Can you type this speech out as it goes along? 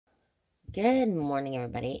Good morning,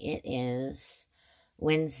 everybody. It is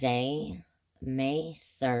Wednesday, May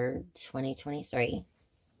 3rd, 2023.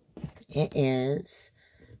 It is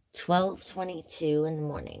 12:22 in the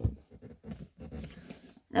morning.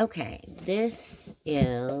 Okay, this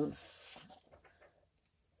is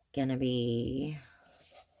gonna be,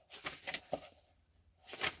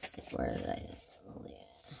 let's see, where did I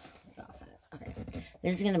leave off at? Okay,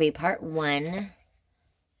 this is gonna be part 1.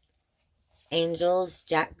 Angels,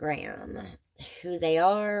 Jack Graham. Who they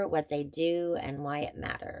are, what they do, and why it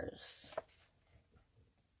matters.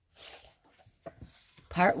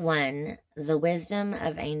 Part 1. The wisdom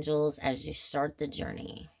of angels as you start the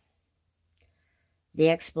journey. The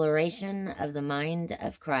exploration of the mind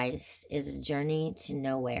of Christ is a journey to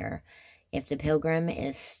nowhere if the pilgrim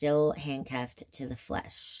is still handcuffed to the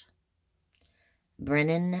flesh.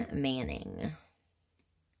 Brennan Manning.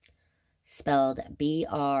 Spelled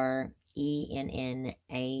Brennan. And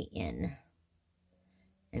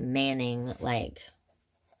Manning, like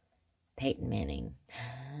Peyton Manning.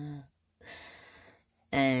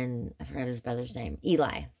 And I forgot his brother's name.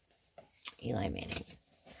 Eli Manning.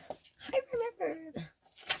 I remembered.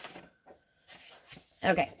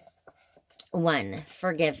 Okay. 1.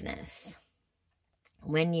 Forgiveness.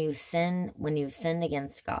 When you've sinned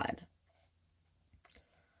against God.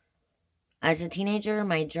 As a teenager,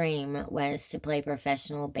 my dream was to play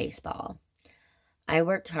professional baseball. I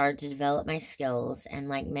worked hard to develop my skills and,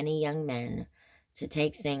 like many young men, to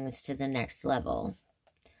take things to the next level,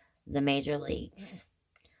 the major leagues.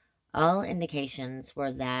 All indications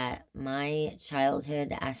were that my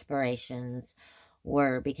childhood aspirations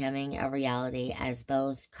were becoming a reality as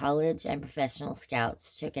both college and professional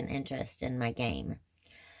scouts took an interest in my game.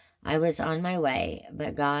 I was on my way,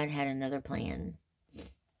 but God had another plan.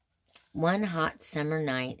 One hot summer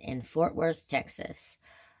night in Fort Worth, Texas,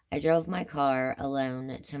 I drove my car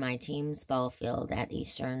alone to my team's ball field at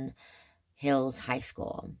Eastern Hills High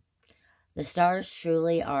School. The stars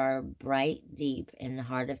truly are bright deep in the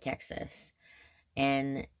heart of Texas,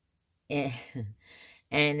 and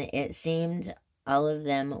it seemed all of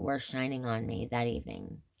them were shining on me that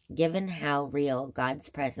evening. Given how real God's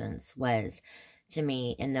presence was to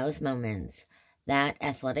me in those moments, that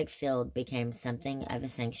athletic field became something of a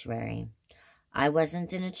sanctuary. I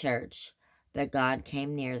wasn't in a church, but God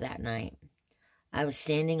came near that night. I was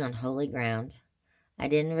standing on holy ground. I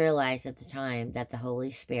didn't realize at the time that the Holy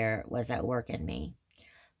Spirit was at work in me,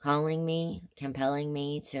 calling me, compelling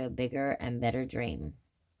me to a bigger and better dream.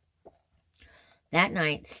 That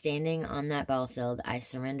night, standing on that ball field, I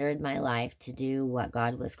surrendered my life to do what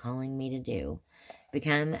God was calling me to do,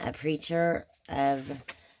 become a preacher of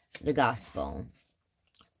the gospel.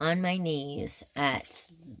 On my knees at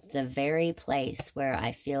the very place where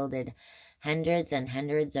I fielded hundreds and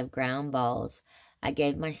hundreds of ground balls, I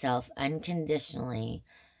gave myself unconditionally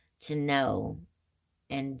to know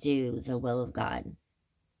and do the will of God.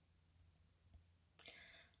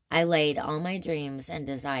 I laid all my dreams and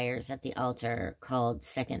desires at the altar called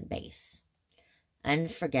second base.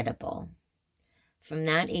 Unforgettable. From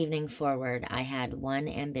that evening forward, I had one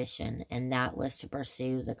ambition, and that was to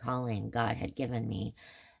pursue the calling God had given me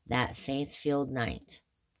that faith-fueled night.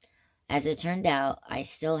 As it turned out, I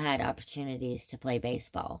still had opportunities to play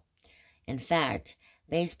baseball. In fact,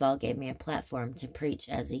 baseball gave me a platform to preach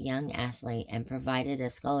as a young athlete and provided a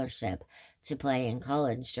scholarship to play in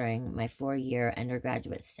college during my 4-year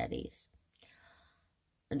undergraduate studies.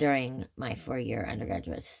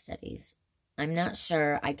 I'm not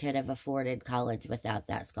sure I could have afforded college without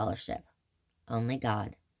that scholarship. Only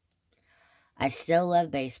God. I still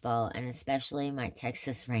love baseball, and especially my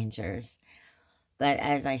Texas Rangers. But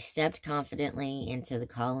as I stepped confidently into the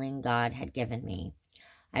calling God had given me,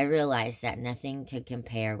 I realized that nothing could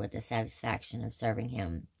compare with the satisfaction of serving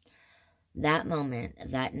Him. That moment,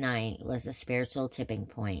 that night, was a spiritual tipping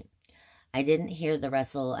point. I didn't hear the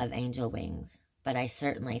rustle of angel wings, but I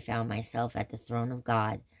certainly found myself at the throne of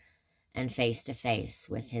God and face to face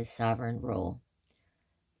with His sovereign rule.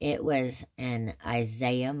 It was an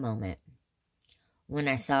Isaiah moment, when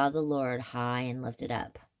I saw the Lord high and lifted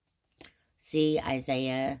up. See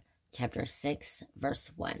Isaiah chapter 6,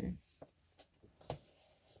 verse 1.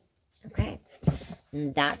 Okay,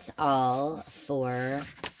 and that's all for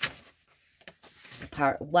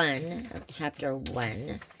part 1 of chapter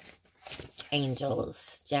 1,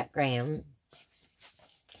 Angels, Jack Graham.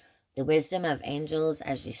 The wisdom of angels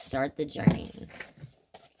as you start the journey.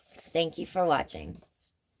 Thank you for watching.